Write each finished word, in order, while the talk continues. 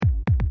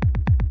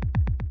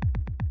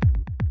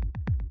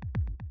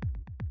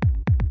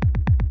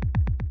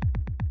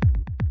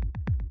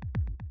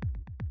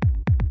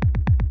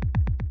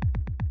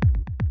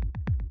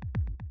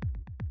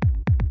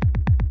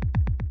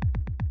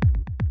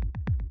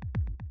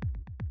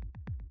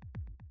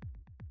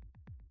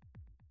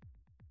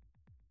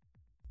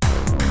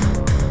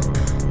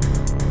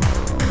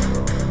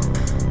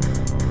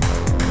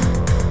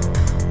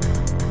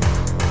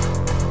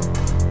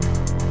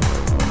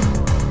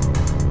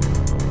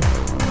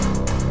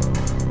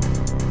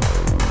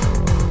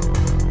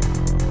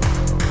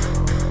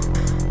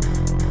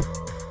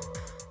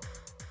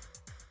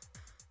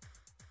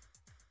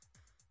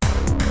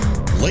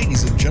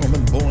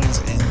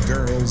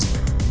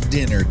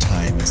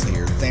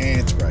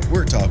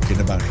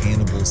talking about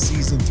Hannibal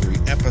Season 3,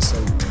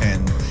 Episode 10,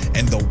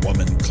 and the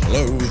woman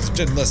clothed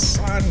in the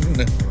sun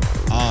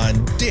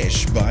on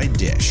Dish by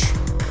Dish.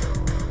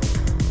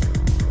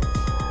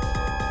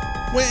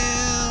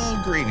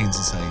 Well, greetings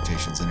and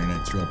salutations,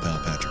 Internet's real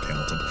pal Patrick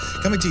Hamilton,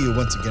 coming to you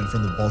once again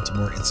from the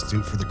Baltimore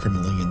Institute for the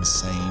Criminally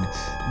Insane.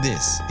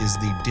 This is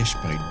the Dish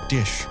by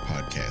Dish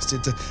podcast.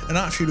 It's an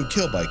offshoot of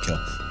Kill by Kill,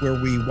 where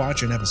we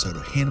watch an episode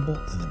of Hannibal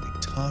and then we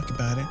talk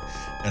about it.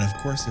 And of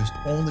course, there's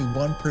only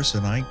one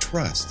person I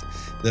trust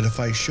that if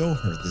I show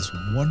her this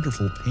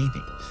wonderful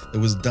painting that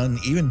was done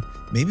even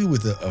maybe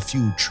with a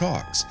few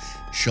chalks,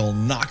 she'll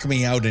knock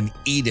me out and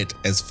eat it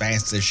as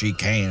fast as she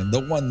can.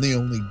 The one, the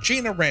only,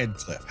 Gina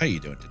Radcliffe. How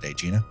you doing today,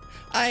 Gina?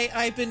 I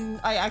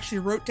actually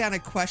wrote down a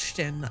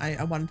question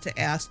I wanted to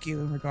ask you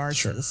in regards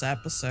to this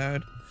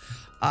episode.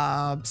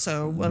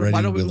 So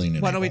why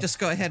don't we just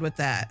go ahead with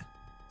that?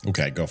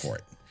 Okay, go for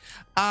it.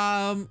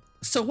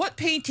 So what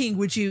painting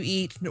would you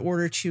eat in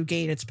order to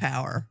gain its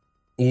power?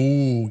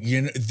 Oh,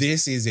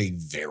 this is a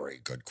very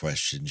good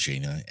question,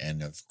 Gina.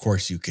 And of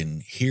course, you can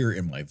hear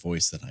in my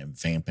voice that I'm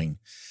vamping.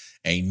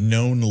 A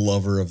known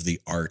lover of the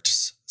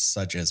arts,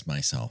 such as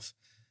myself.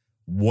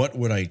 What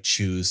would I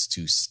choose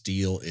to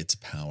steal its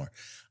power?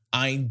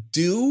 I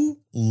do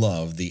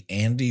love the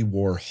Andy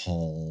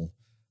Warhol,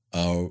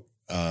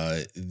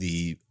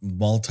 the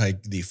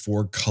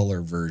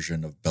 4-color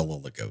version of Bela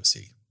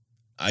Lugosi.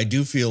 I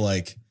do feel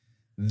like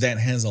that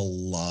has a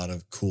lot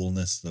of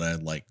coolness that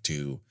I'd like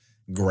to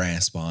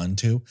grasp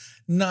onto.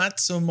 Not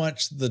so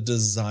much the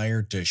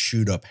desire to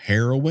shoot up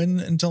heroin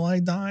until I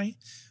die,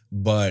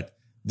 but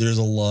there's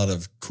a lot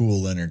of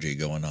cool energy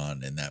going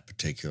on in that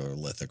particular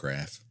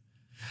lithograph.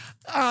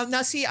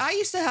 Now, see, I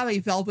used to have a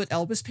Velvet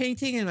Elvis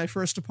painting in my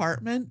first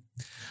apartment.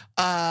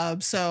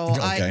 So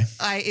okay.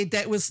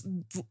 That was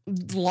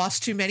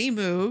lost too many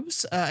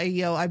moves.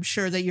 I'm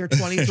sure that your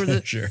 20s were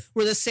the sure.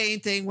 were the same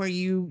thing where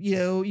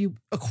you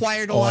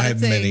acquired a lot I of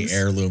things. I have many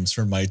heirlooms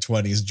from my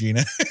 20s,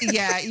 Gina.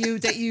 Yeah, you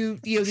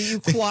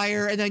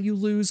acquire and then you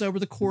lose over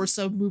the course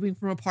of moving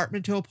from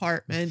apartment to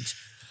apartment.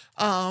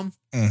 I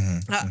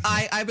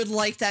would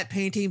like that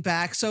painting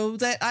back so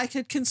that I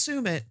could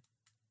consume it.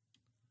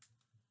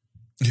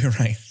 You're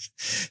right.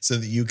 So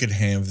that you could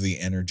have the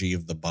energy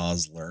of the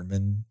Baz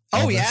Luhrmann.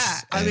 Oh yeah.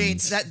 I mean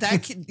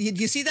that kid,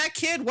 you see that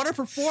kid? What a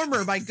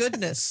performer. My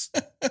goodness.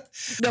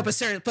 No, but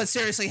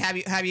seriously, have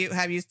you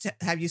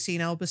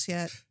seen Elvis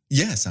yet?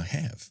 Yes, I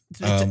have.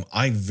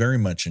 I very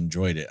much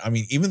enjoyed it. I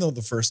mean, even though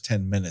the first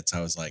 10 minutes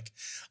I was like,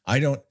 I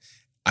don't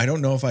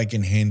know if I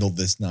can handle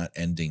this not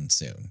ending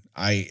soon.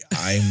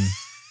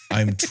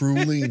 I'm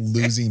truly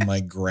losing my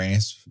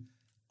grasp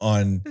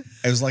on.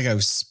 It was like I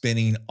was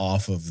spinning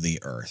off of the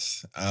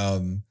earth.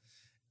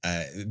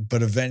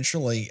 But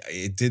eventually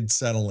it did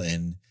settle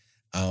in.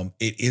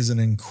 It is an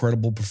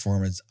incredible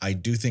performance. I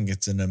do think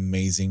it's an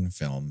amazing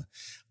film.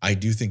 I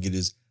do think it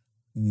is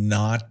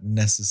not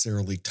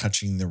necessarily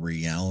touching the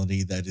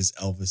reality that is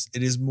Elvis.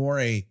 It is more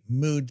a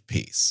mood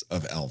piece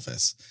of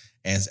Elvis,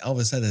 as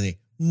Elvis had a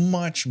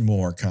much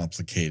more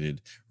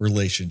complicated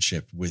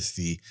relationship with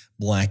the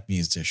black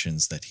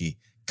musicians that he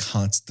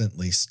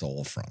constantly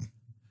stole from.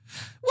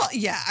 Well,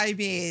 yeah, I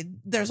mean,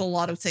 there's a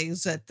lot of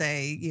things that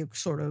they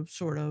sort of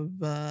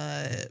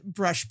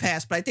brush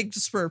past, but I think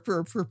just for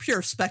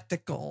pure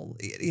spectacle,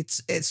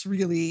 it's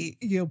really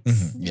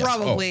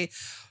probably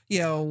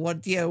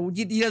what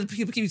the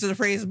people keep using the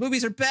phrase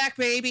 "movies are back,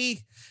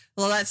 baby."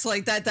 Well, that's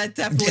like that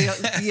definitely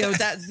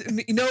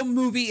that no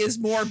movie is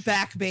more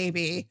back,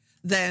 baby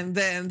than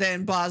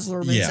Baz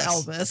Luhrmann's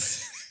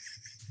Elvis.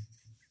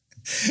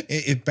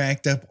 It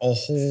backed up a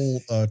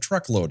whole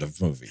truckload of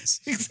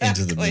movies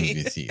into the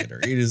movie theater.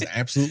 It is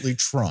absolutely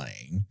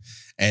trying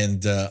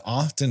and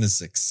often is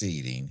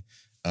succeeding.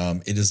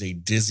 It is a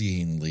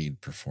dizzying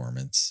lead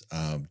performance.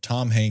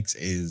 Tom Hanks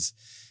is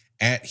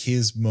at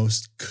his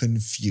most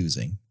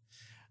confusing.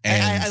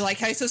 And I like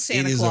how he says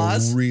Santa It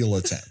Claus. is a real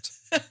attempt.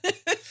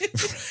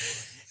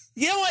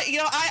 You know what?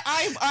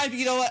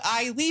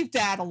 I leave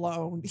Dad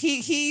alone.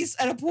 He's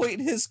at a point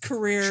in his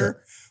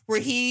career where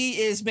he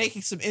is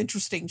making some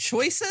interesting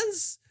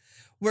choices,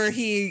 where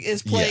he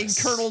is playing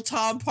Colonel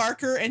Tom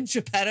Parker and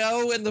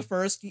Geppetto in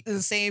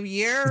the same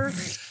year.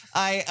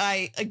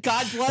 I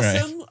God bless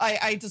him.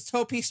 I just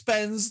hope he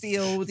spends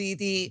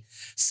the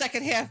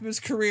second half of his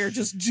career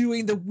just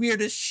doing the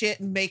weirdest shit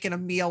and making a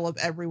meal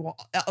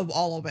of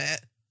all of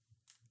it.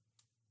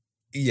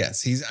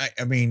 Yes,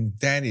 I mean,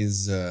 that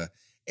is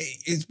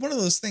it's one of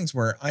those things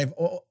where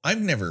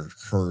I've never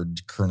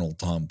heard Colonel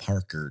Tom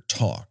Parker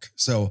talk.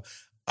 So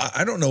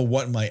I don't know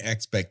what my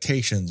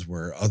expectations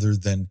were, other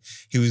than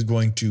he was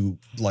going to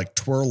like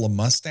twirl a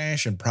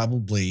mustache and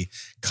probably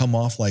come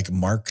off like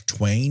Mark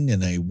Twain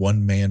in a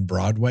one-man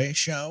Broadway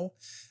show.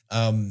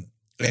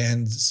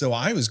 And so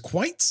I was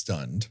quite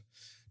stunned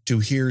to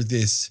hear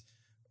this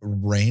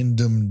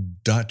random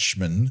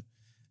Dutchman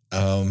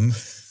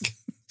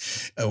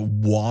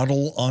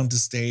waddle onto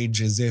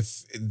stage as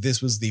if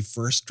this was the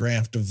first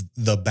draft of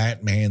the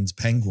Batman's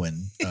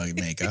penguin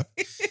makeup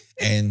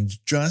and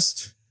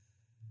just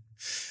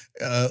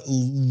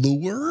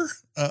lure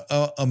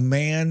a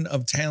man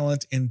of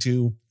talent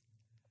into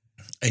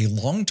a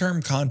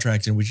long-term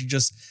contract in which he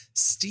just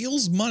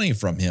steals money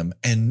from him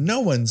and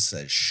no one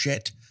says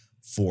shit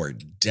for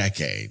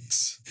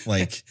decades.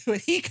 Like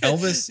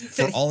Elvis,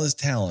 for all his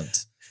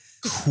talent,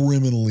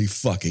 criminally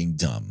fucking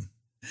dumb.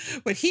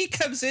 When he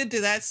comes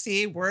into that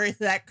scene wearing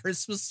that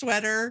Christmas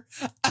sweater,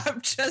 I'm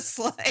just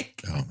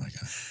like, oh my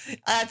God,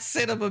 that's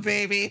cinema,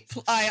 baby.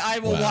 I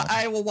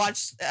will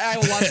watch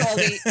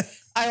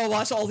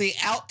all the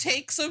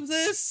outtakes of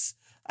this.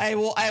 I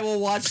will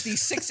watch the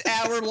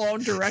 6-hour-long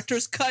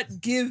director's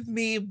cut. Give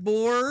me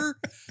more.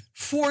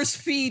 Force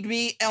feed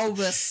me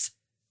Elvis.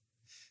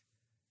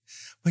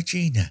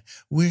 Regina,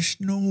 we're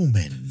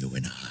snowmen, you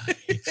and I.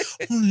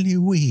 Only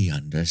we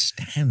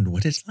understand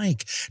what it's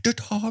like to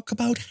talk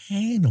about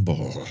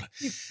Hannibal.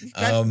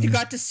 You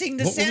got to sing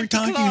the Santa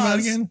Claus. What were we talking about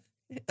again?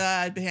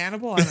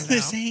 Hannibal, I don't know.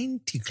 The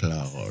Santa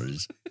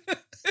Claus.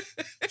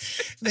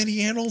 Then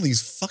he had all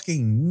these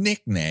fucking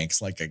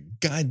knickknacks like a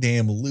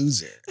goddamn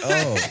loser.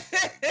 Oh,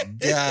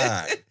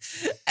 God.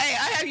 Hey,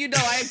 I have you know,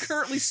 I am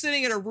currently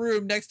sitting in a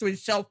room next to a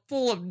shelf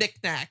full of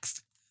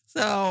knickknacks.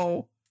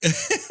 So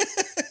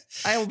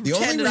I will the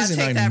only reason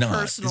I'm not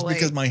personally. Is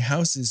because my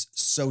house is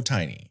so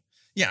tiny.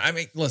 Yeah, I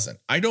mean, listen,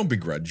 I don't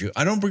begrudge you.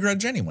 I don't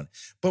begrudge anyone.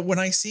 But when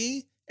I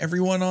see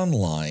everyone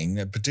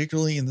online,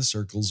 particularly in the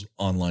circles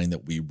online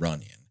that we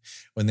run in,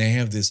 when they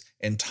have this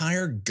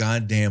entire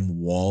goddamn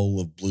wall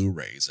of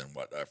Blu-rays and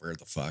whatever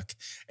the fuck,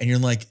 and you're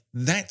like,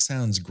 that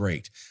sounds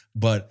great,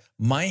 but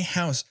my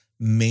house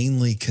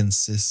mainly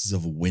consists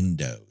of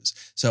windows.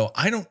 So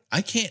I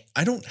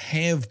don't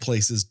have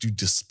places to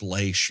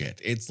display shit.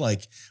 It's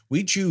like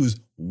we choose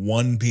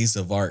one piece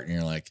of art and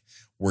you're like,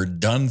 we're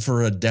done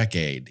for a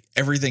decade.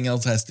 Everything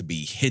else has to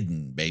be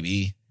hidden,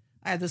 baby.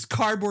 I have this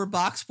cardboard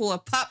box full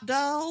of pop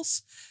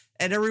dolls.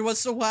 And every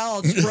once in a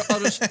while, I'll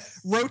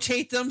just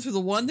rotate them through the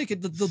one that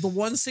could, the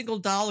one single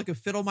doll that could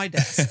fit on my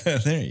desk.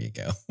 There you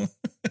go.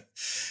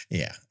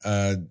 Yeah.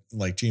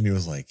 Like Gina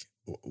was like,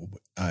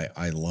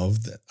 I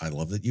love that. I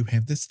love that you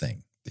have this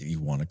thing that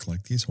you want to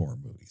collect these horror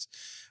movies.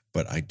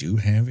 But I do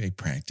have a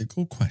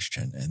practical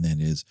question. And that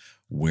is,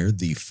 where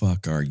the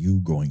fuck are you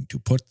going to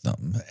put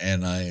them?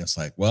 And I was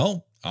like,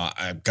 well,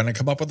 I'm going to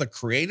come up with a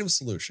creative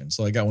solution.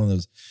 So I got one of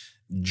those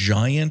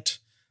giant,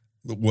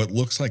 what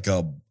looks like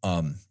a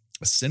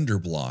cinder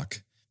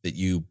block that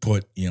you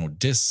put,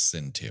 discs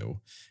into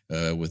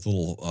with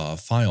little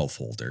file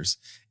folders,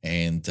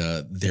 and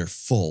they're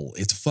full.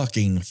 It's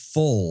fucking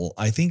full.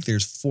 I think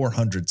there's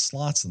 400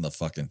 slots in the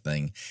fucking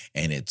thing,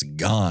 and it's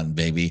gone,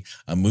 baby.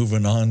 I'm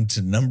moving on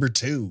to number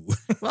 2.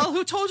 Well,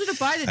 who told you to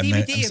buy the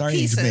DVD in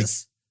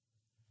pieces?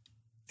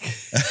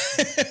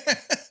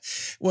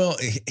 Well,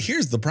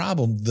 here's the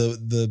problem.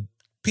 The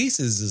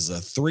pieces is a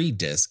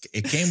 3-disc.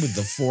 It came with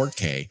the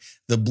 4K,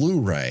 the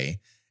Blu-ray,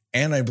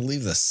 and I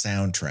believe the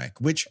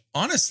soundtrack, which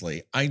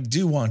honestly, I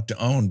do want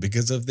to own,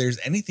 because if there's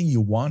anything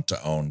you want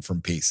to own from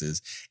Pieces,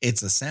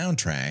 it's a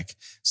soundtrack,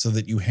 so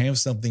that you have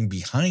something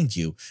behind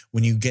you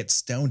when you get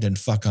stoned and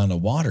fuck on a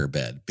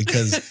waterbed,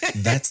 because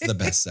that's the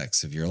best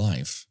sex of your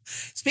life.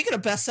 Speaking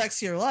of best sex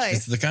of your life.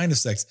 It's the kind of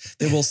sex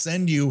that will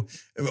send you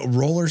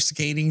roller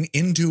skating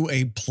into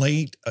a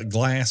plate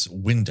glass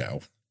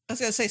window. I was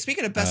going to say,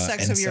 speaking of best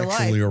sex of your life,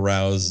 sexually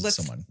arouse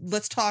someone.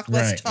 Let's talk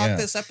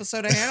this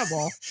episode of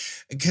Hannibal.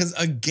 Because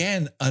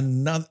again,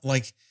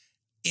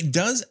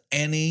 does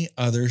any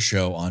other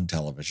show on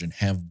television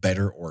have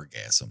better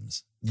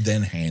orgasms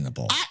than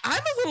Hannibal?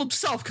 I'm a little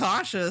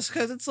self-conscious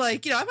because it's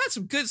like, I've had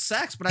some good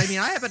sex, but I mean,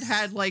 I haven't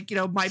had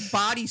my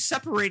body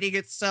separating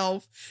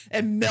itself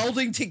and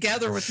melding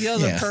together with the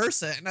other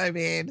person. I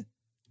mean,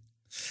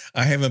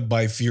 I haven't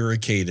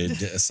bifurcated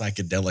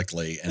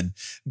psychedelically and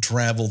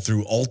traveled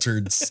through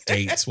altered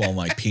states while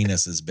my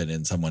penis has been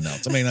in someone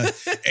else. I mean,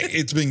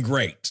 it's been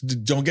great.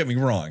 Don't get me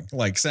wrong.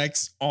 Like,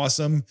 sex,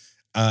 awesome.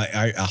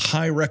 I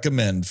high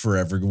recommend for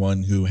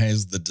everyone who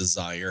has the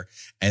desire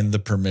and the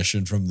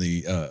permission from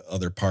the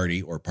other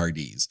party or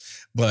parties.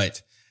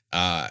 But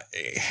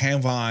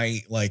have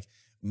I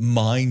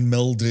mind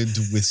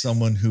melded with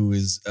someone who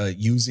is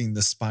using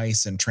the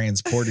spice and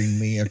transporting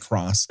me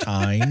across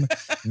time?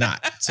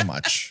 Not so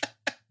much.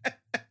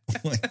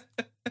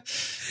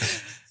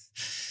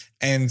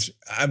 And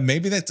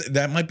maybe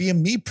that might be a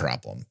me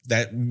problem,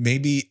 that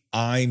maybe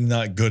I'm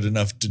not good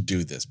enough to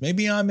do this.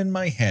 Maybe I'm in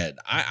my head.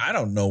 I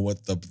don't know what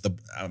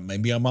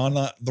maybe I'm on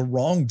the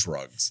wrong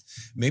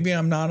drugs. Maybe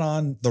I'm not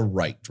on the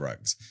right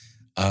drugs.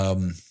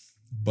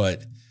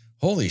 But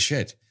holy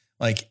shit.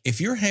 Like, if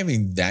you're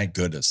having that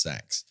good of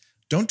sex,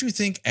 don't you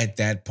think at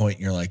that point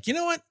you're like, you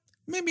know what?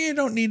 Maybe I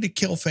don't need to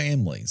kill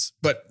families.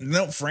 But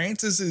no,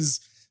 Francis is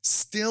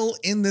still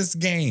in this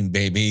game,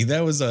 baby.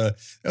 That was a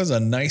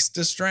nice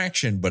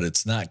distraction, but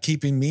it's not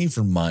keeping me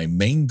from my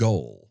main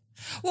goal.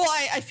 Well,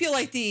 I feel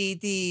like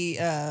the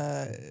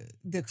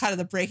kind of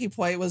the breaking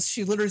point was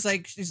she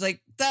literally she's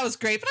like, that was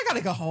great, but I gotta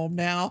go home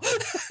now.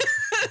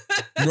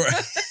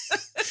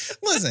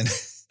 Listen.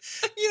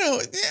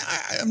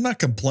 I'm not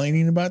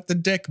complaining about the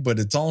dick, but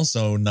it's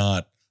also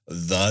not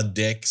the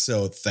dick.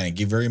 So thank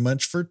you very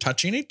much for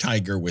touching a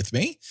tiger with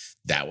me.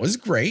 That was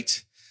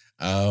great.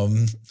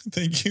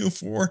 Thank you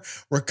for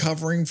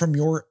recovering from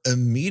your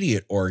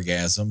immediate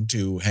orgasm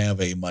to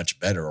have a much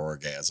better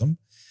orgasm.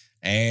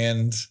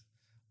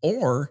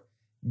 Or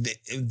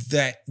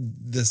that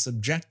the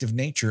subjective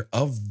nature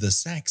of the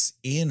sex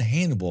in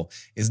Hannibal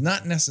is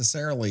not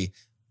necessarily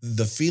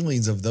the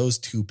feelings of those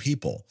two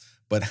people,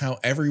 but how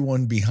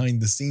everyone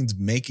behind the scenes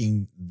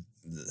making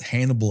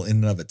Hannibal in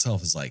and of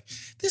itself is like,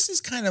 this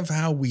is kind of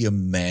how we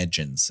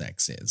imagine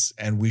sex is,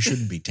 and we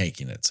shouldn't be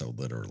taking it so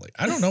literally.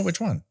 I don't know which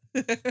one.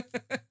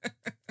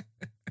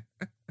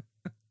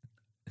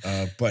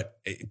 But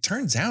it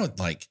turns out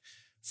like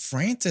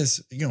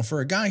Francis, for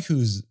a guy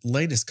whose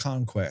latest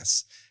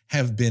conquests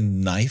have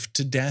been knifed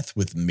to death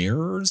with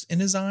mirrors in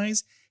his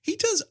eyes, he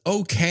does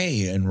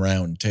okay in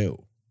round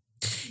 2.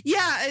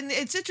 Yeah, and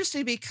it's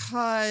interesting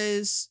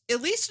because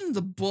at least in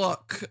the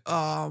book,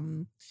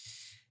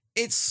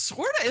 it's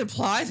sort of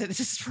implied that it's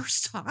his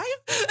first time.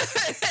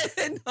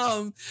 And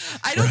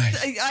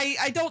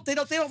they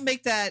don't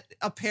make that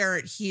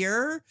apparent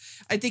here.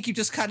 I think you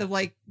just kind of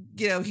like,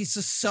 he's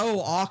just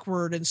so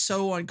awkward and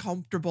so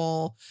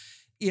uncomfortable,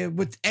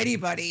 with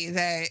anybody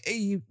that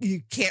you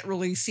can't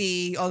really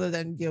see other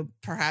than,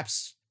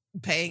 perhaps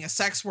paying a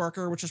sex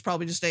worker, which is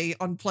probably just a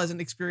unpleasant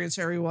experience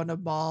for everyone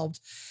involved,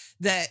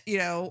 that,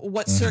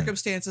 what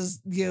circumstances,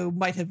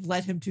 might have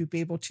led him to be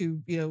able to,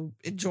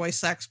 enjoy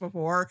sex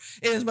before,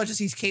 in as much as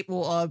he's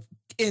capable of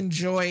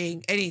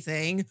enjoying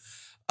anything.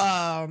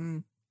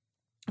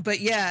 But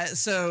yeah,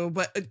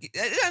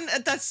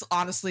 and that's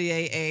honestly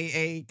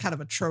a kind of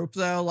a trope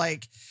though.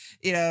 Like,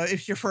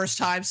 if your first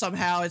time,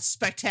 somehow it's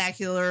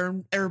spectacular,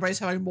 everybody's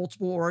having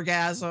multiple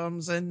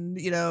orgasms and,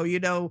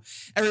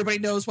 everybody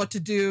knows what to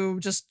do,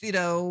 just,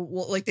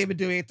 like they've been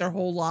doing it their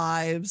whole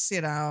lives,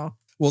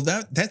 Well,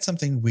 that's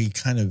something we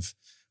kind of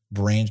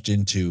branched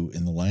into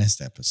in the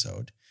last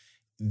episode,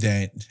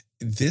 that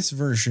this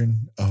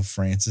version of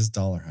Francis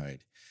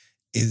Dollarhide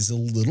is a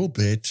little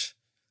bit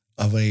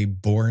of a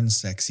Born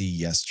Sexy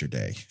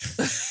Yesterday,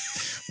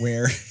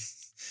 where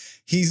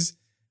he's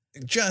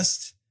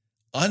just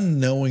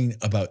unknowing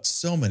about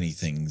so many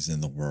things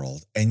in the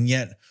world. And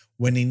yet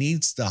when he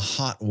needs to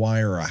hot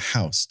wire a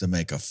house to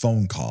make a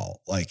phone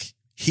call, like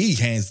he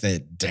has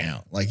that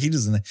down. Like he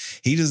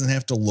doesn't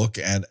have to look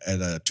at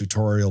a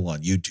tutorial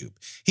on YouTube.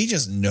 He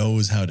just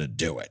knows how to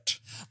do it.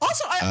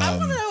 Also, I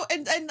want to know,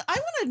 and I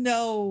want to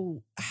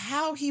know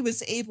how he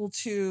was able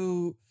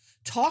to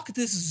talk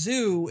this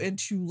zoo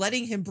into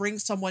letting him bring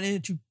someone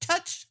in to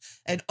touch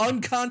an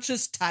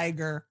unconscious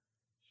tiger.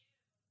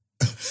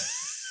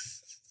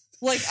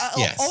 Like,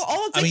 yes.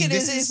 all I'm thinking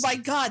is, my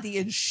God, the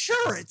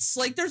insurance.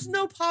 Like, there's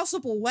no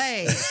possible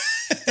way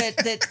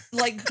that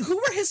like, who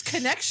were his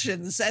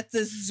connections at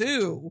the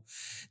zoo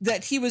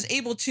that he was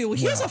able to,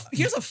 here's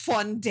a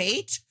fun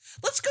date.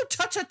 Let's go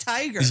touch a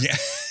tiger. Yeah.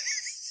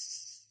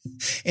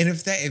 And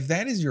if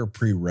that is your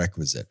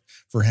prerequisite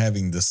for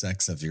having the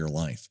sex of your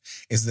life,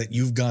 is that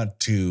you've got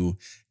to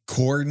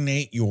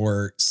coordinate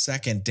your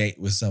second date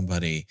with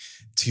somebody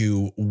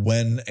to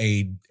when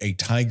a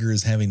tiger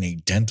is having a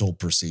dental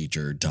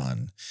procedure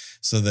done,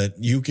 so that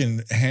you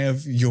can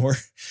have your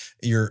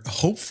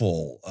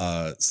hopeful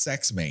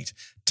sex mate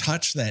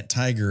touch that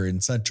tiger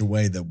in such a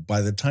way that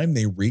by the time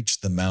they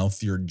reach the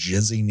mouth, you're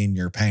jizzing in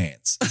your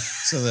pants,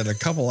 so that a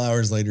couple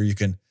hours later you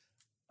can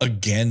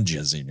again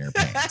jizz in your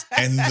pants,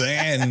 and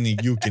then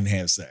you can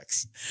have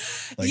sex.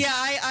 Like,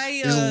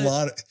 yeah, there's a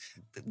lot of.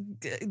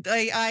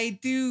 I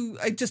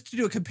just to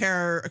do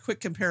a quick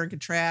compare and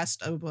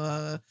contrast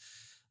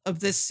of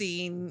this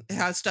scene,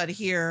 how it's done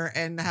here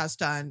and how it's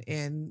done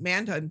in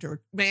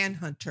Manhunter,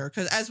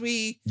 because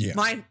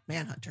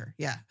Manhunter,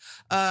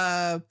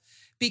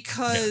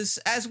 because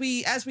as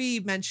we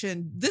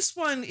mentioned, this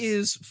one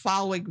is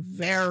following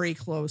very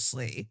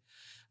closely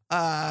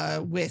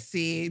with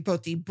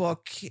both the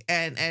book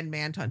and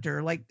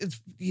Manhunter. Like, it's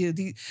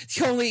the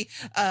only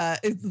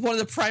one of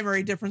the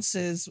primary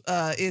differences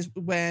is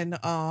when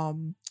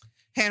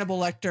Hannibal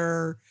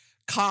Lecter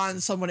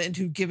cons someone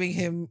into giving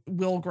him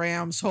Will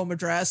Graham's home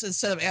address.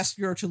 Instead of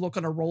asking her to look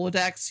on a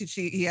Rolodex,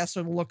 he asked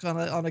her to look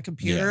on a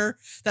computer.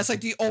 Yeah. That's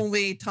like the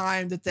only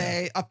time that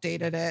they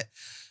updated it.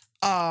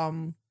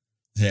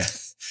 Yeah,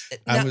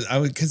 I was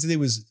because it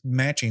was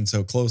matching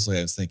so closely.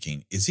 I was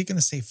thinking, is he going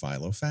to say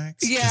Filofax?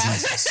 Yeah,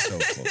 he's so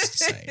close to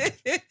saying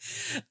it.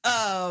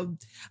 And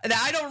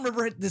I don't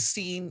remember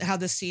how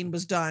this scene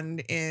was done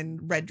in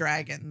Red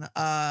Dragon.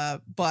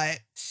 But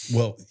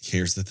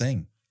here's the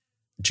thing,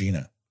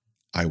 Gina,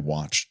 I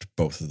watched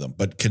both of them,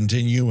 but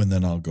continue and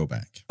then I'll go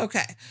back.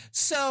 Okay,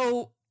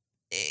 so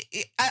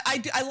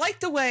I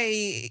like the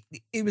way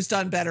it was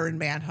done better in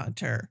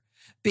Manhunter,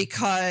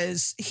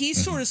 because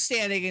he's sort of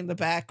standing in the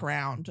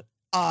background,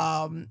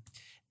 and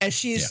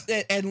she's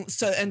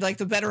and like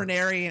the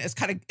veterinarian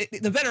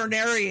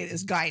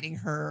is guiding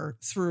her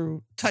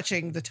through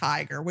touching the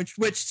tiger, which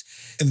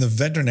and the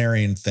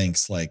veterinarian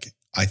thinks, like,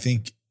 I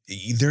think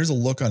there's a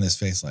look on his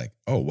face like,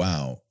 oh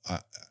wow,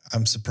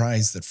 I'm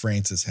surprised that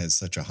Francis has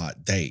such a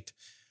hot date.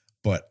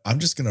 but I'm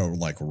just going to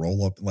like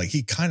roll up. Like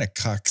he kind of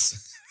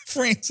cucks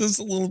Frances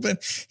a little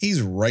bit.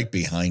 He's right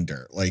behind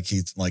her. Like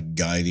he's like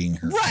guiding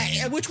her.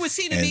 Right. Which would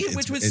seem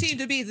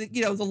to be the,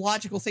 you know, the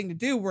logical thing to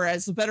do.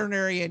 Whereas the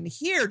veterinarian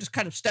here just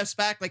kind of steps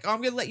back like, oh,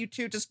 I'm going to let you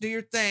two just do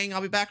your thing.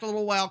 I'll be back in a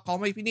little while. Call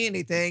me if you need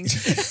anything.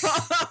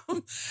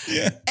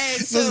 Yeah.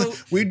 And so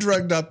listen, we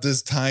drugged up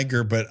this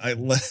tiger, but I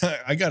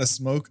got a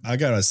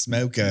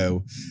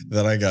smoko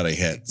that I got to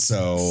hit.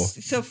 So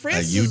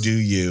Frances, you do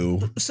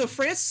you. So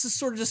Frances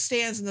sort of just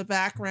stands in the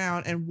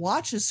background and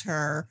watches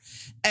her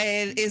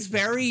and is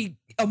very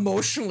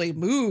emotionally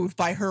moved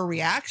by her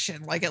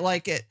reaction. Like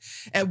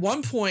at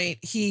one point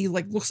he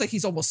like looks like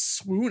he's almost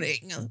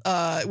swooning,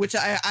 which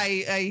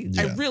I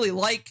really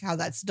like how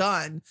that's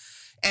done.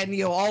 And,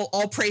 you know,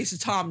 all praise to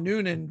Tom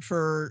Noonan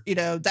for, you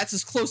know, that's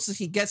as close as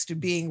he gets to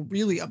being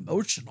really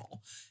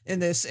emotional in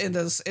this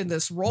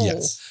role.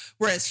 Yes.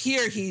 Whereas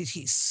here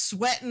he's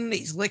sweating,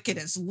 he's licking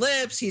his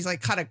lips, he's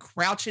like kind of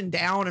crouching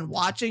down and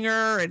watching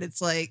her. And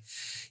it's like,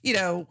 you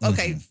know,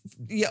 okay,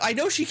 yeah, I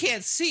know she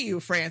can't see you,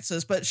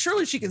 Frances, but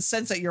surely she can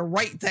sense that you're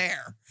right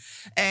there.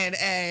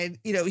 And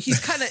you know,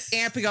 he's kind of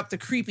amping up the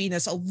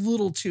creepiness a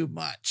little too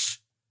much.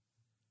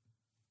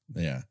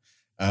 Yeah.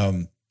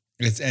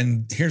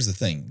 And here's the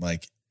thing,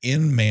 like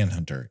in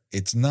Manhunter,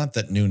 it's not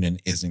that Noonan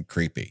isn't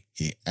creepy.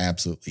 He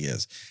absolutely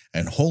is.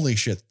 And holy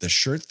shit, the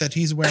shirt that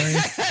he's wearing,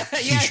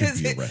 he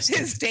should be arrested.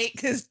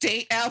 His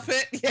date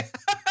outfit. Yeah.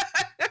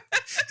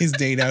 His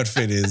date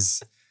outfit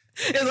is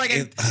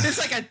it's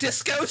like a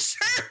disco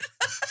shirt.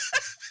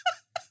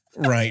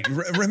 Right.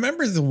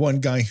 Remember the one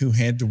guy who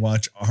had to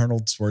watch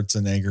Arnold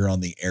Schwarzenegger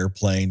on the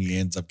airplane? He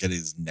ends up getting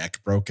his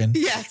neck broken.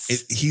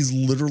 Yes. He's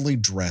literally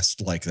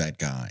dressed like that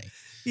guy.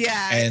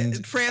 Yeah,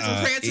 and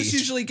Francis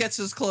usually gets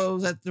his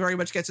clothes. That very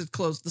much gets his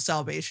clothes to the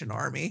Salvation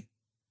Army.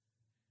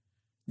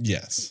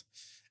 Yes,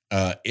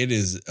 it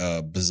is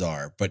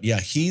bizarre, but yeah,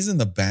 he's in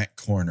the back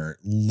corner,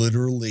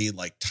 literally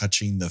like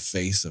touching the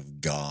face of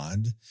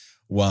God.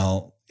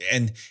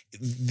 And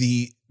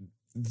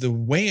the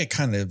way it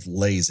kind of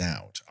lays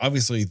out,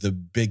 obviously the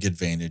big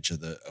advantage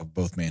of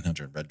both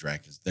Manhunter and Red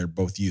Dragon is they're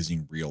both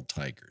using real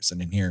tigers. And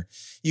in here,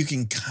 you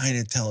can kind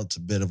of tell it's a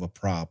bit of a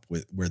prop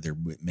where they're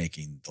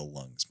making the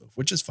lungs move,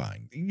 which is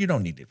fine. You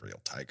don't need a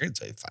real tiger. It's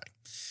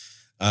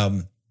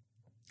fine.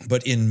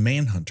 But in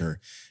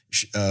Manhunter,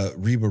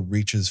 Reba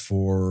reaches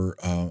for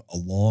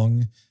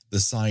along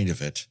the side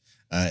of it.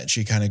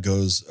 She kind of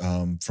goes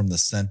from the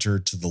center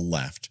to the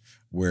left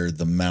where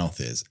the mouth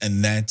is.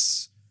 And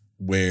that's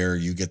where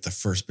you get the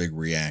first big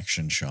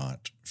reaction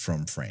shot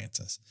from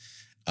Frances.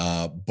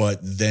 But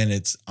then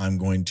I'm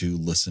going to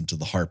listen to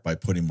the heart by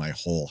putting my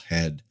whole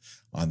head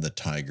on the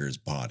tiger's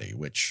body,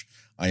 which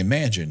I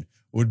imagine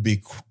would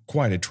be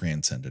quite a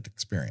transcendent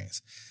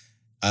experience.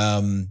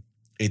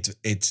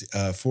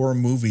 It's for a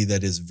movie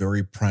that is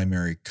very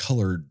primary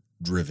color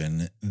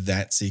driven.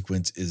 That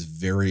sequence is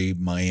very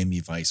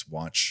Miami Vice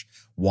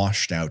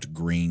washed out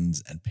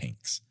greens and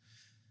pinks.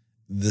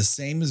 The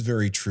same is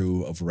very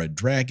true of Red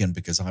Dragon,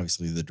 because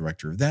obviously the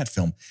director of that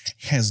film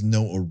has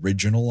no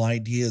original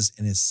ideas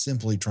and is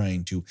simply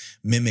trying to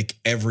mimic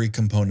every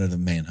component of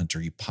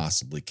Manhunter he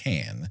possibly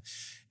can.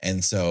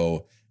 And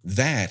so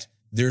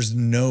there's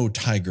no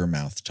tiger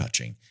mouth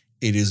touching.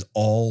 It is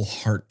all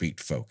heartbeat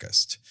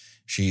focused.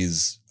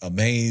 She's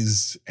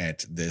amazed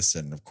at this.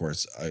 And of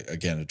course,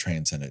 again, a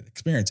transcendent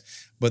experience,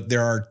 but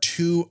there are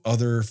two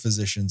other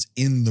physicians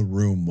in the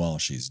room while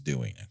she's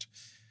doing it.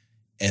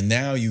 And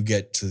now you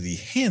get to the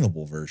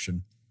Hannibal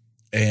version,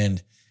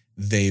 and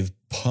they've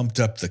pumped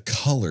up the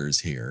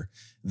colors here.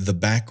 The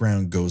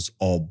background goes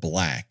all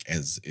black,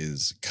 as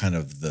is kind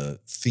of the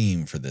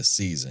theme for this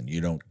season.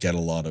 You don't get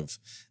a lot of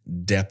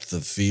depth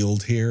of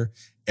field here.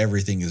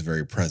 Everything is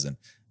very present.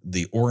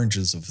 The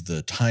oranges of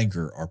the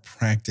tiger are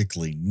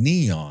practically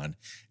neon,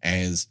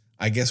 as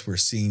I guess we're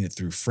seeing it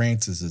through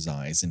Frances's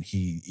eyes. And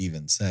he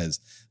even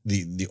says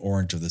the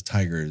orange of the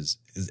tiger is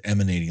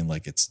emanating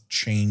like it's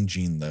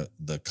changing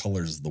the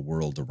colors of the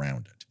world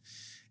around it.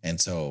 And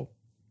so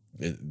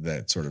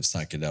that sort of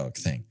psychedelic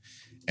thing.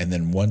 And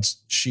then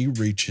once she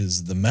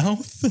reaches the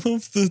mouth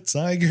of the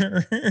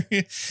tiger,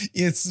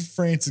 it's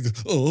Frances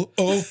goes,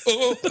 oh,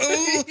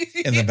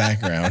 in the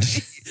background.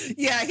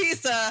 Yeah,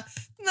 he's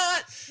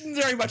not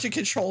very much in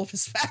control of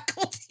his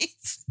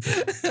faculties.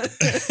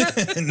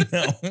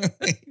 No,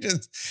 he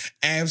just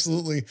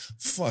absolutely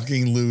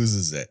fucking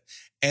loses it.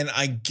 And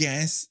I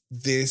guess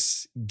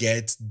this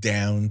gets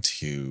down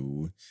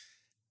to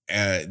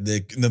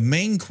the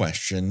main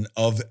question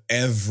of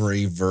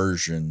every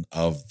version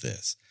of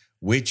this,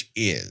 which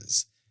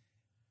is,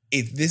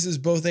 if this is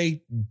both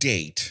a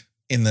date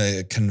in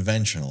the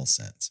conventional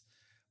sense,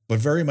 but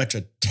very much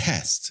a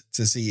test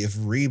to see if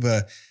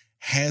Reba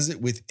has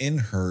it within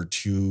her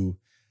to,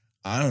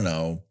 I don't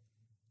know,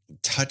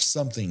 touch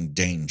something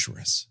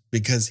dangerous,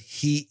 because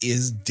he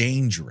is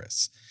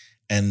dangerous.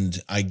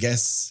 And I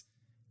guess,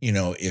 you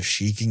know, if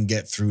she can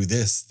get through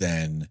this,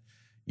 then,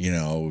 you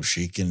know,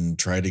 she can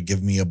try to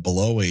give me a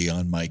blowy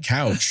on my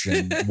couch.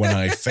 And when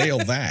I fail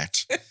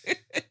that,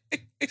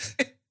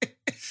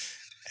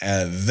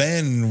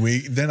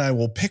 then I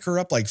will pick her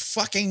up like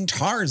fucking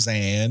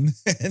Tarzan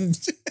and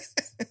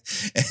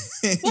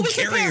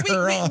carry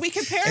her off. We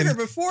compared her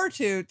before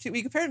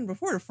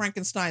to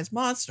Frankenstein's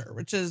monster,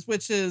 which is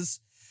what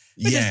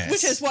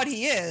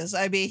he is.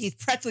 I mean, he's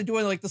practically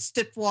doing like the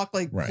stick walk,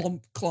 like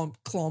clump, clump,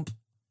 clump.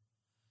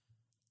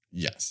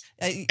 Yes.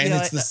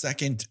 It's the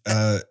second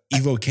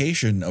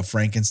evocation of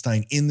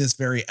Frankenstein in this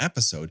very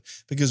episode,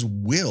 because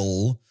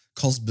Will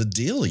calls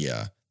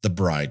Bedelia the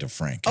bride of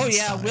Frankenstein. Oh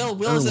yeah,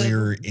 Will's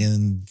earlier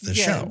in the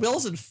show.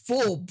 Will's in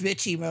full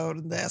bitchy mode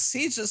in this.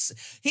 He's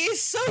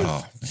so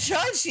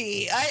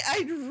judgy.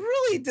 I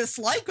really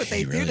dislike what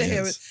they do to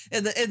him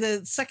in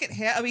the second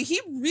half. I mean,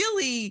 he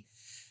really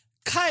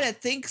kind of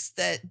thinks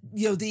that,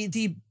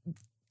 the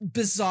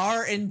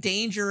bizarre and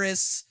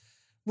dangerous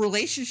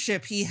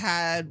relationship he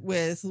had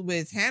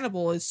with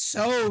Hannibal is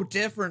so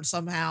different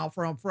somehow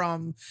from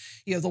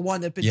the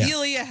one that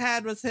Bedelia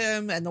had with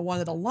him and the one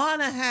that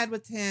Alana had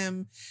with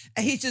him,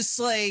 and he's just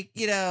like,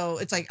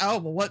 it's like, oh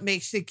well, what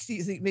makes you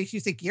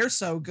think you're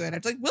so good?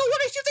 It's like, well,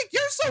 what makes you think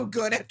you're so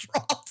good after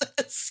all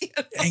this?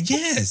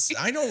 Yes,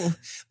 I don't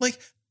like.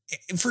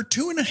 For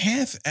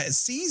 2.5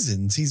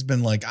 seasons, he's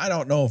been like, I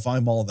don't know if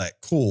I'm all that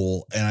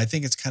cool, and I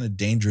think it's kind of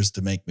dangerous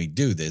to make me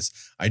do this.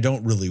 I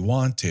don't really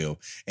want to.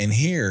 And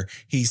here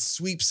he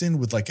sweeps in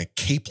with like a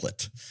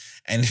capelet,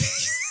 and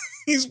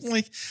he's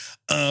like,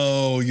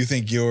 oh, you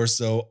think you're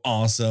so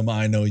awesome?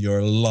 I know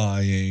you're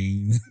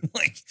lying.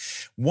 Like,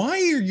 why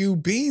are you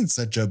being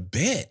such a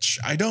bitch?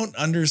 I don't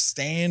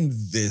understand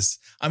this.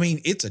 I mean,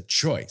 it's a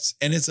choice,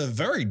 and it's a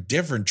very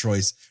different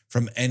choice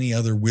from any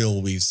other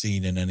Will we've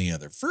seen in any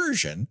other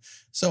version.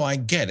 So I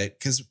get it,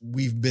 because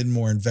we've been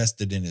more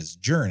invested in his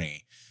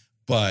journey,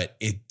 but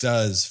it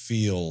does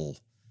feel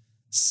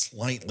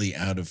slightly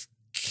out of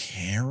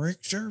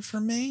character for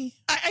me.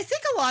 I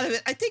think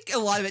a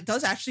lot of it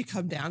does actually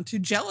come down to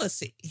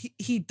jealousy.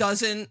 He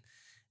doesn't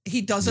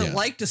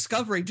like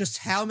discovering just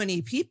how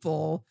many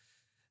people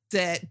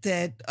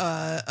that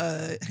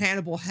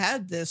Hannibal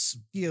had this,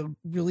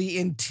 really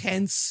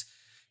intense,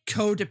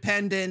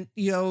 codependent,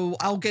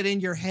 I'll get in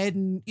your head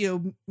and,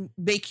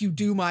 make you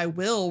do my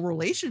will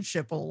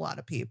relationship with a lot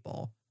of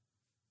people.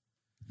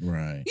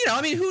 Right.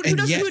 I mean, who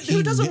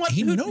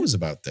knows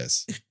about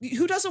this?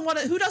 Who doesn't want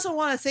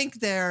to think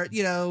they're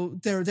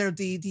the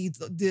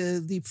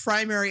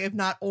primary, if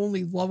not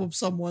only, love of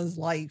someone's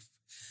life.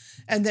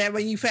 And then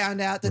when you found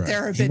out that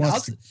there have been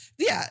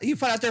you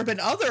find out there have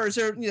been others,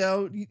 or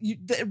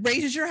that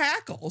raises your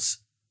hackles.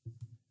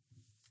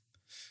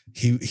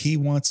 He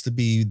wants to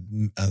be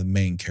a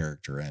main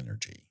character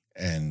energy,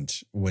 and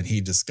when he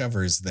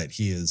discovers that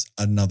he is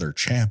another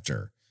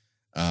chapter,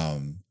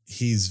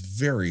 he's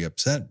very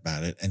upset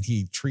about it, and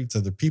he treats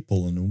other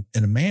people in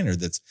a manner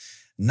that's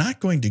not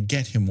going to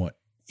get him what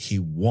he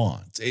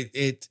wants.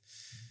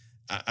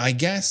 I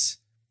guess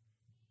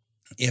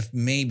if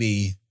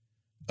maybe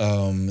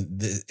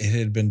it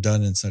had been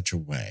done in such a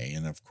way,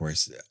 and of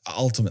course,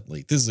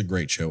 ultimately, this is a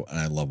great show, and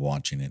I love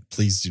watching it.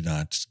 Please do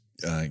not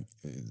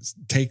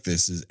take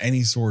this as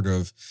any sort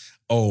of,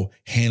 oh,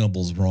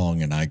 Hannibal's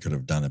wrong and I could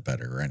have done it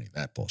better, or any of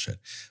that bullshit.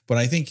 But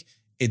I think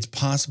it's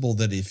possible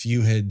that if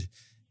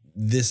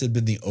this had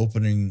been the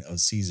opening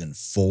of season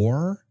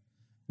 4,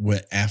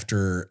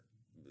 after,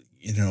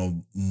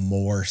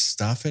 more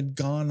stuff had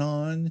gone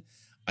on,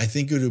 I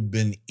think it would have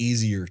been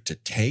easier to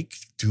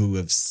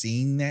have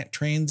seen that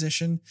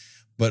transition.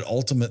 But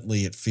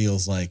ultimately, it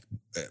feels like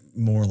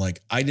more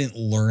like I didn't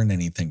learn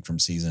anything from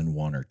season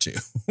 1 or 2.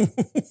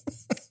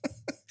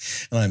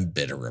 And I'm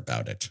bitter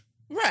about it.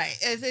 Right.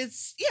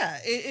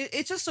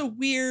 It's just a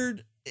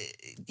weird.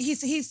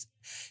 He's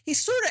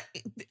sort of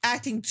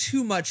acting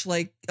too much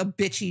like a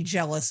bitchy,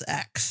 jealous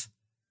ex.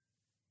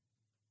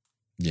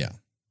 Yeah.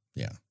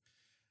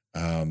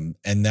 And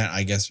that,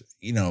 I guess,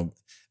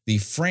 the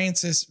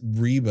Francis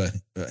Reba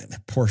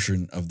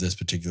portion of this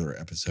particular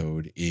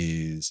episode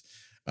is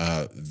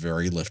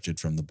very lifted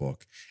from the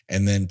book.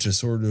 And then to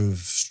sort of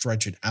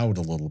stretch it out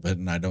a little bit,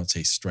 and I don't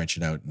say stretch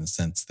it out in the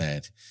sense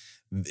that,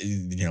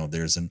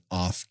 there's an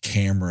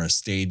off-camera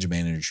stage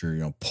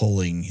manager,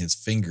 pulling his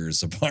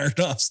fingers apart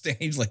off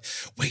stage, like,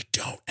 we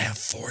don't have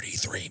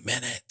 43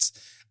 minutes.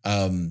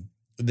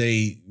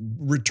 They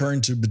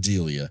return to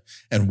Bedelia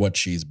and what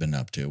she's been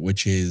up to,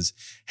 which is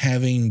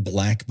having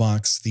black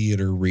box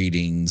theater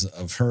readings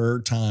of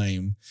her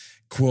time,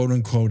 quote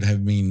unquote,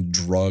 having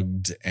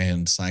drugged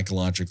and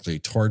psychologically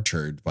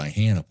tortured by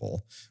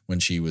Hannibal when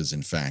she was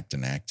in fact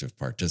an active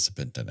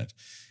participant in it.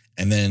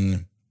 And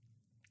then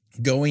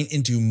going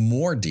into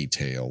more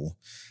detail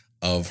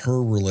of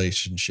her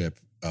relationship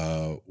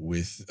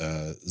with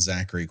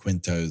Zachary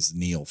Quinto's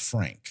Neil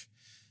Frank,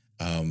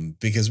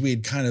 because we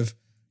had kind of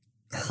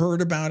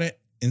heard about it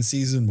in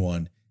season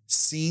 1,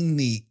 seen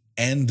the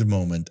end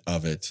moment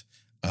of it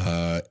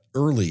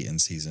early in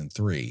season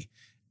 3,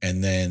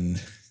 and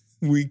then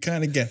we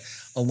kind of get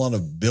a lot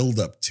of build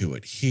up to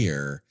it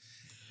here.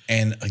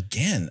 And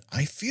again,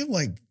 I feel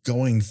like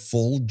going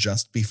full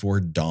Just Before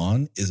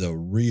Dawn is a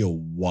real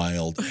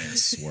wild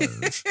ass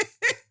swerve.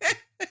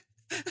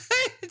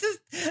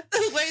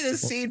 The way way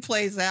this scene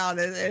plays out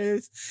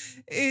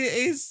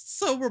is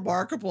so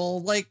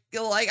remarkable. Like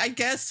I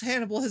guess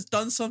Hannibal has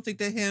done something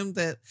to him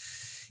that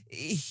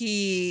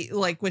he,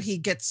 like, when he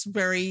gets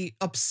very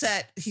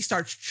upset, he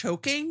starts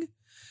choking.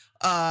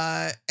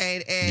 So,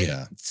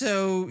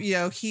 you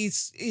know,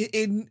 he's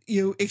in,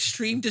 you know,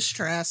 extreme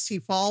distress. He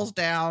falls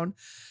down.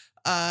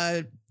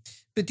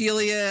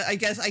 Bedelia, I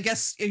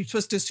guess you're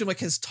supposed to assume like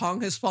his tongue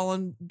has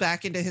fallen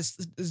back into his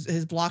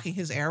blocking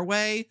his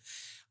airway.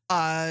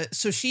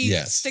 So she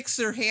sticks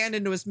her hand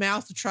into his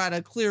mouth to try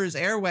to clear his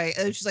airway,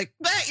 and she's like,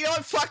 you know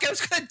what, fuck, I'm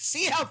just gonna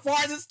see how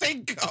far this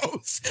thing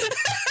goes.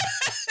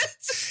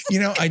 You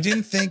know, I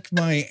didn't think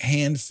my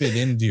hand fit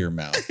into your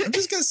mouth. I'm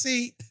just gonna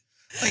see.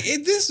 Like,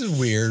 this is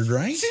weird,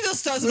 right? She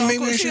just does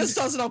it. She just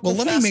does it. Well,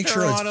 let me make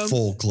sure it's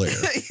full clear.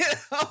 You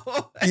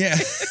know? Yeah,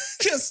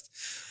 just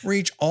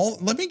reach all.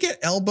 Let me get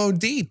elbow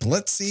deep.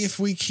 Let's see if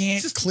we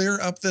can't clear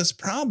up this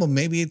problem.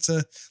 Maybe it's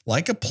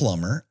like a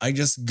plumber. I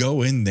just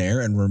go in there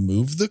and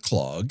remove the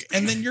clog,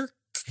 and then you're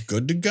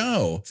good to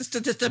go. Just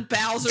a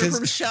Bowser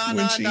from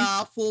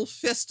Shauna, full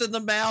fist in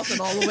the mouth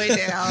and all the way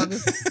down.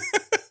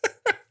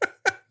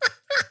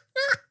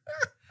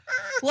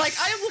 Like,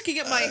 I'm looking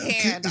at my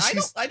hand.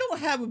 I don't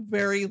have a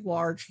very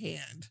large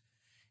hand,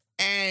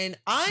 and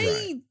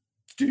I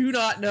do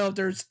not know if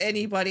there's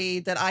anybody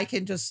that I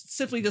can just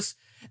simply just.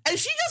 And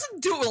she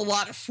doesn't do it with a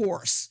lot of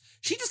force.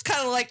 She just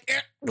kind of like,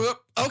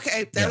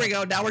 okay, there we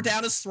go. Now we're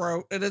down his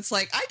throat, and it's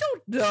like, I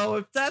don't know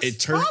if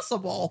that's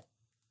possible.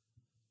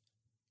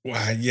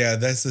 Well, yeah,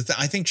 that's the thing.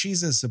 I think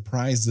she's as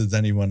surprised as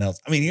anyone else.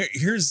 I mean,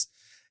 here's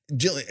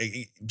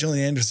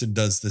Gillian Anderson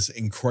does this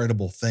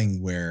incredible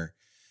thing where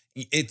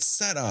it's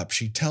set up.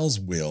 She tells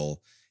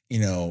Will, you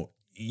know,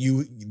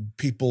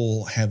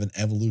 people have an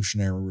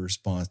evolutionary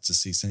response to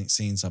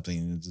seeing something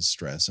in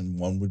distress, and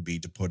one would be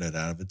to put it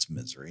out of its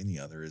misery, and the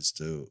other is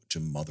to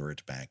mother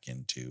it back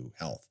into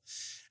health.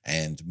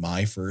 And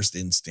my first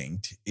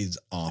instinct is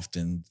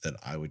often that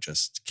I would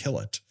just kill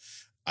it.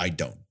 I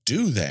don't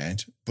do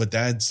that, but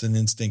that's an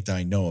instinct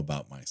I know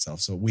about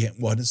myself. So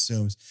one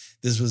assumes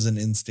this was an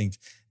instinct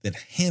that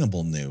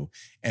Hannibal knew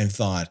and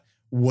thought,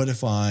 what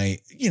if I,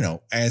 you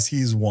know, as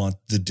he's wont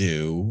to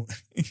do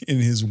in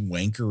his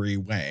wankery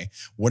way,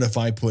 what if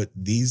I put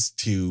these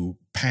two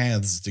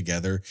paths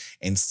together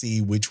and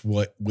see which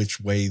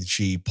way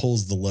she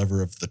pulls the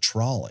lever of the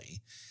trolley?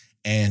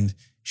 And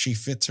she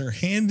fits her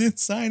hand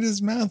inside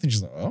his mouth and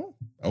she's like, oh,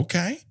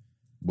 okay.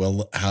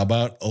 Well, how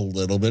about a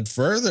little bit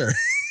further?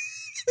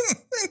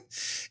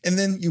 And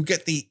then you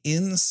get the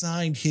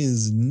inside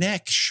his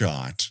neck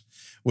shot,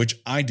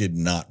 which I did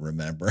not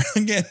remember.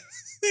 Again,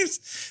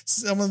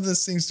 some of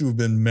this seems to have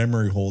been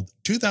memory hold.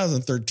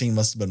 2013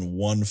 must have been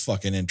one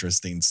fucking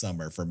interesting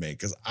summer for me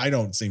because I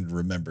don't seem to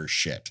remember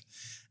shit.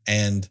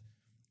 And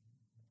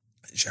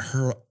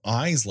her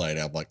eyes light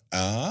up like,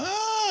 oh.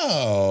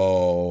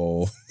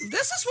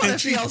 This is what it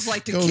feels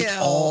like to goes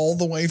kill. All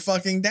the way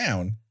fucking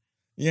down.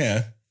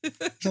 Yeah.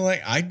 So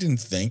like, I didn't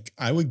think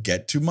I would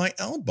get to my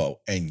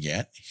elbow. And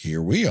yet,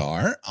 here we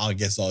are. I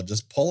guess I'll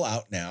just pull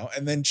out now.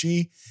 And then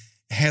she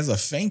has a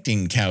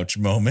fainting couch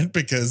moment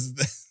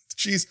because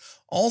she's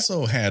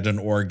also had an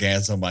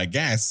orgasm, I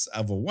guess,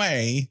 of a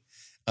way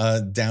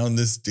down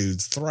this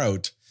dude's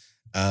throat.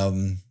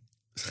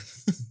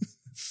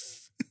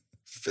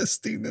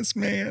 Fisting this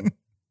man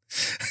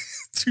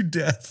to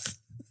death.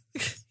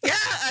 Yeah,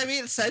 I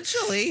mean,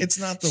 essentially, it's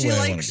not the way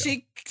I want to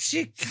go.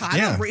 She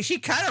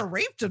kind of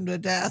raped him to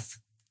death.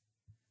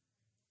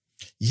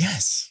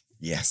 Yes.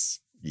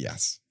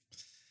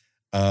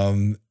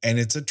 And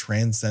it's a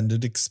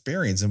transcendent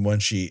experience, and when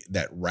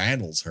that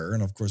rattles her,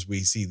 and of course we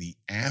see the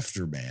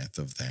aftermath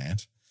of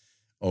that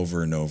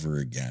over and over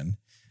again.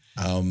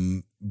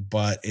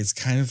 But it's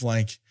kind of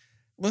like,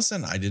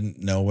 listen, I didn't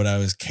know what I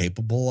was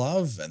capable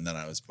of, and then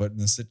I was put in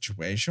a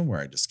situation where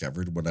I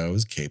discovered what I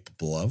was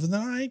capable of, and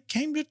then I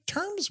came to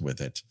terms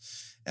with it,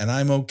 and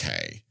I'm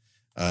okay.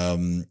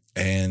 And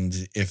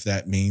if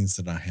that means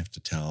that I have to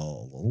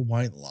tell a little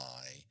white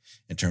lie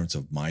in terms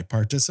of my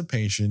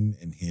participation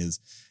in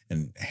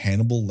and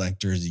Hannibal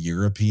Lecter's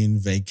European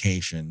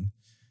vacation,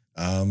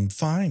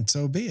 fine,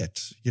 so be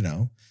it. You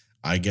know,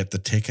 I get the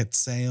ticket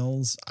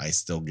sales. I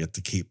still get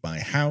to keep my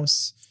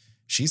house.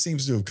 She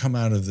seems to have come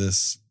out of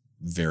this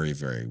very,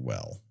 very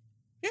well.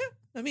 Yeah.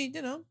 I mean,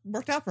 you know,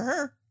 worked out for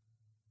her.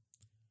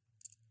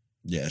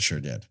 Yeah, it sure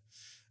did.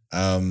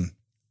 And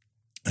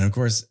of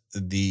course,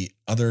 the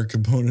other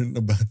component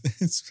about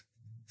this,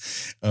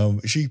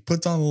 she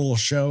puts on a little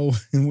show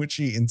in which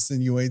she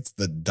insinuates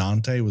that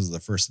Dante was the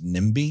first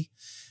NIMBY.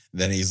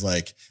 Then he's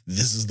like,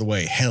 this is the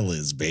way hell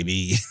is,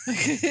 baby.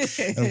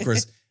 And of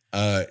course,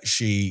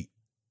 she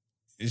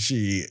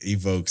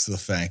evokes the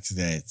fact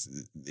that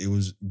it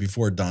was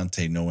before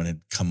Dante, no one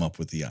had come up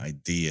with the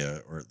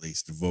idea, or at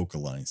least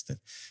vocalized it,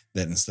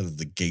 that instead of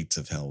the gates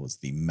of hell was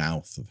the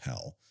mouth of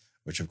hell,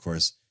 which of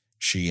course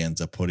she ends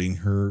up putting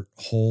her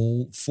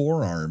whole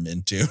forearm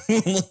into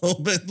a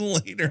little bit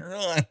later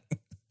on.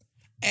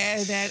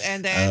 And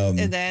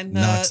then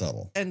not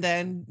subtle. And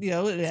then, you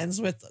know, it ends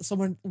with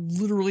someone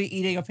literally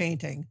eating a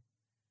painting.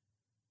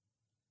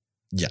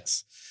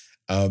 Yes.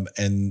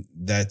 And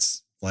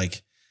that's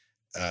like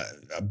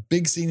a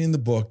big scene in the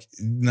book.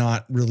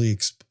 Not really.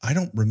 I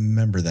don't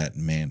remember that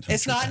in Manhunter.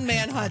 It's not in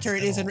Manhunter.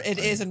 It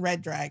is in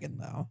Red Dragon,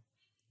 though.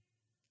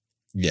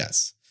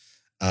 Yes.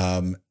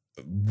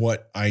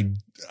 What I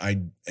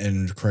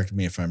and correct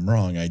me if I'm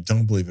wrong, I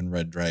don't believe in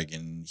Red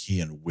Dragon he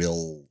and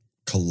Will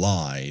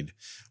collide,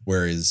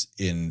 whereas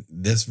in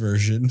this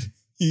version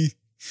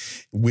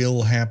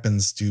Will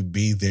happens to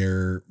be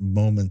there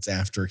moments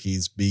after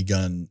he's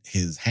begun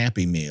his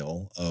happy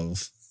meal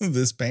of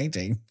this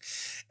painting,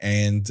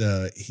 and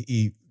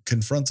he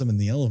confronts him in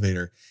the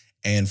elevator,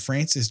 and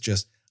Francis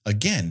just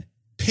again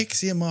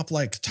picks him up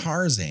like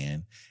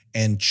Tarzan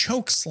and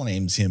choke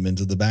slams him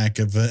into the back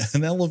of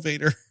an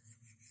elevator.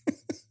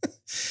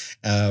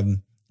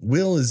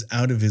 Will is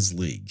out of his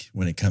league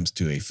when it comes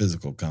to a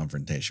physical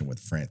confrontation with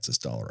Francis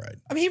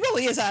Dollaride. I mean, he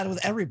really is out with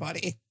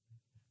everybody.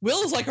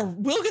 Will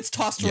gets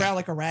tossed around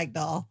like a rag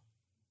doll.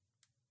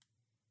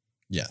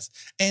 Yes.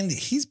 And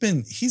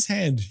he's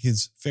had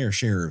his fair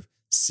share of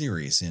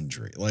serious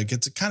injury. Like,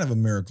 it's a kind of a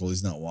miracle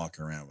he's not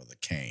walking around with a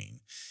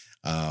cane.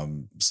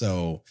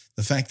 So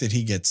the fact that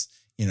he gets,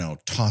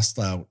 tossed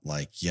out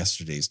like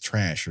yesterday's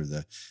trash or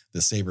the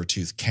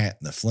saber-toothed cat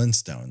in the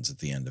Flintstones at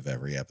the end of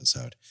every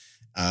episode,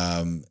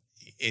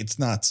 it's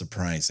not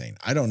surprising.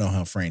 I don't know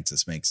how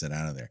Francis makes it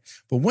out of there.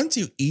 But once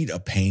you eat a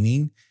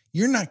painting,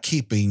 you're not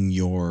keeping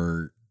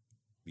your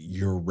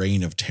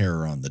reign of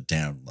terror on the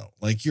down low.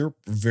 Like, you're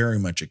very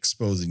much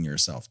exposing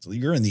yourself to,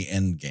 you're in the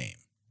end game.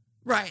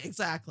 Right,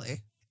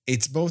 exactly.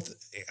 It's both,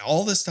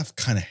 all this stuff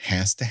kind of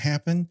has to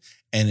happen,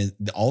 and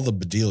all the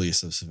Bedelia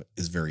stuff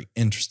is very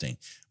interesting,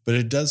 but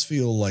it does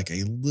feel like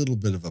a little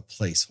bit of a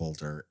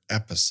placeholder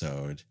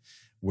episode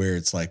where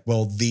it's like,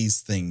 well, these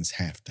things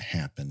have to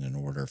happen in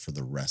order for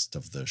the rest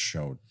of the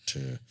show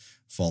to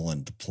fall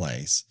into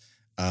place.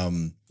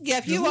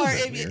 If you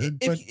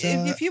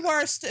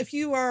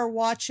are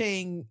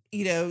watching,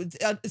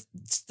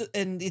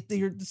 and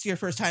it's your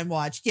first time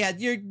watch,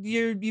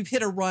 you've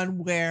hit a run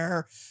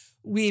where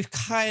we've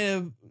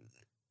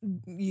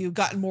you've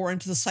gotten more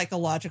into the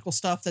psychological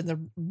stuff than the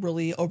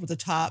really over the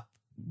top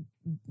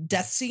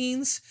death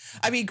scenes.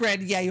 I mean,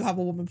 granted, you have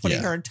a woman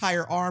putting her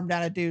entire arm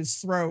down a dude's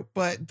throat,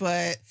 but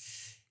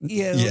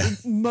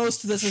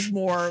most of this is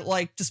more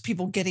like just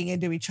people getting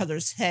into each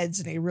other's heads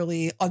in a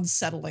really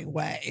unsettling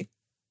way.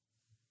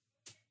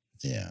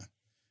 Yeah.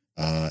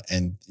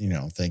 And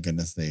thank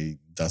goodness they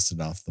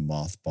dusted off the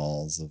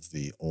mothballs of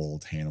the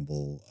old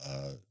Hannibal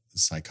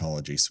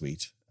psychology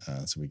suite.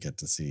 So we get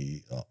to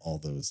see all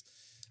those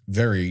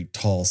very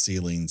tall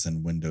ceilings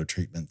and window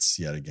treatments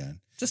yet again.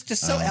 Just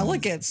so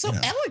elegant,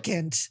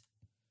 elegant.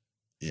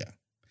 Yeah.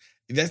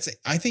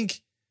 I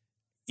think,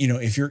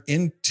 if you're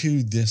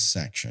into this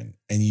section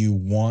and you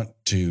want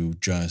to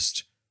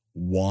just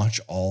watch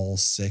all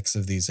 6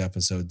 of these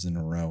episodes in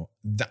a row,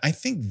 I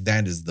think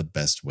that is the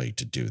best way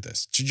to do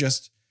this, to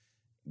just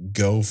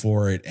go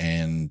for it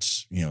and,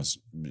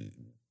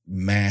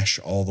 mash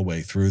all the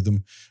way through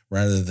them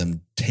rather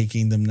than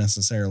taking them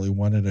necessarily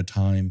one at a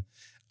time.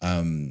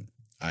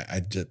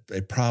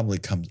 It probably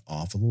comes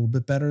off a little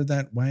bit better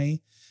that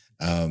way,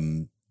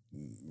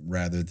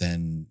 rather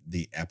than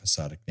the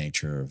episodic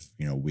nature of,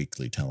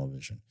 weekly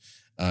television.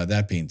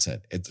 That being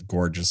said, it's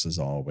gorgeous as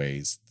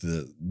always.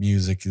 The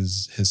music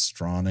is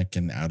histrionic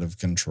and out of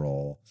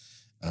control.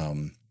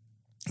 And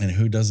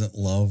who doesn't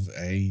love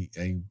a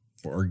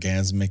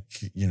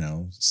orgasmic,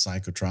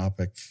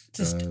 psychotropic,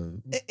 just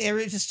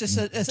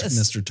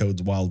Mr.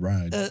 Toad's Wild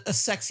Ride, a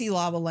sexy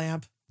lava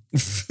lamp.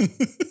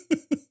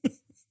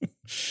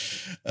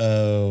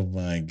 Oh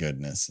my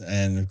goodness.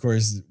 And of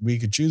course we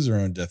could choose our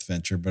own death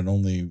venture, but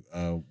only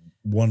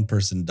one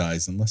person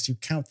dies unless you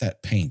count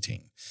that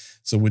painting.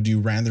 So would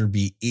you rather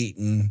be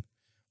eaten,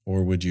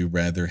 or would you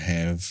rather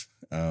have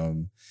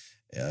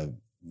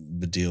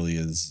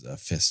Bedelia's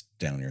fist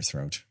down your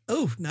throat?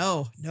 Oh,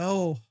 no.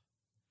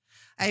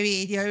 I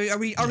mean,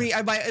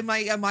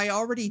 am I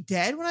already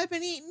dead when I've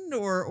been eaten,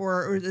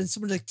 or is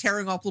someone like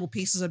tearing off little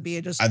pieces of me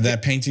and just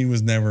that painting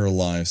was never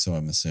alive, so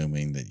I'm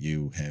assuming that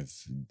you have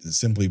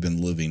simply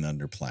been living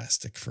under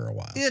plastic for a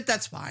while. Yeah,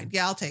 that's fine.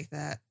 Yeah, I'll take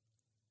that.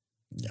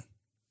 Yeah.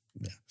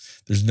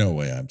 There's no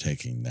way I'm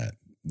taking that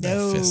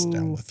fist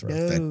down the throat.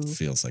 That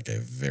feels like a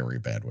very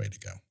bad way to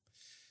go.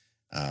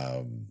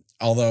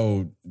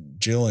 Although,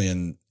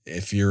 Jillian,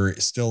 if you're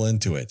still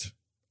into it,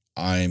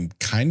 I'm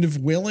kind of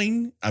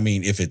willing. I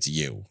mean, if it's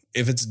you,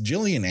 if it's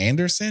Gillian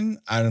Anderson,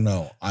 I don't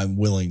know. I'm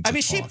willing to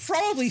talk. She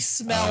probably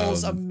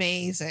smells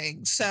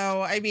amazing.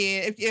 So, I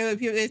mean,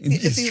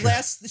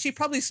 if she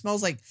probably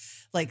smells like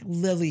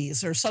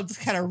lilies or some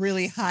kind of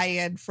really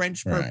high-end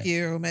French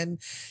perfume. Right. And,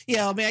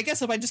 I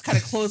guess if I just kind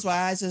of close my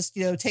eyes, just,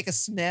 take a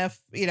sniff,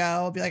 be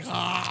like,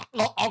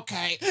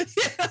 okay.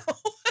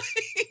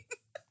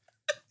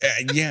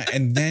 Yeah.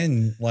 And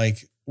then,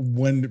 like,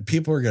 when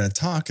people are going to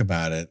talk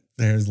about it,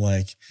 There's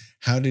like,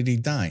 how did he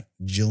die?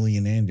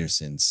 Gillian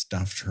Anderson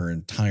stuffed her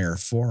entire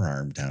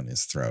forearm down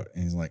his throat.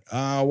 And he's like,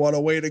 what a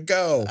way to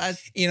go.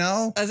 You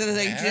know? I was going to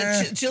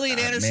say, Gillian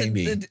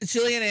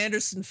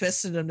Anderson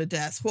fisted him to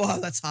death. Whoa,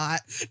 that's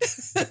hot.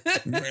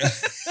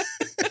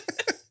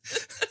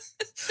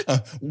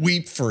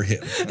 Weep for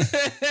him.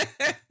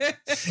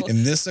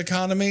 In this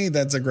economy,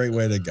 that's a great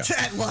way to go.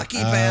 That lucky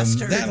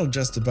bastard. That'll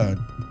just about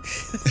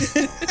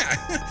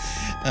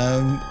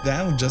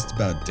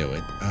do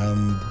it.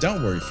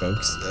 Don't worry,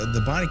 folks.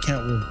 The body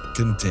count will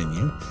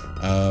continue.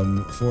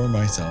 For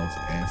myself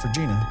and for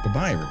Gina.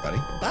 Goodbye, everybody.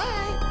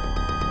 Bye.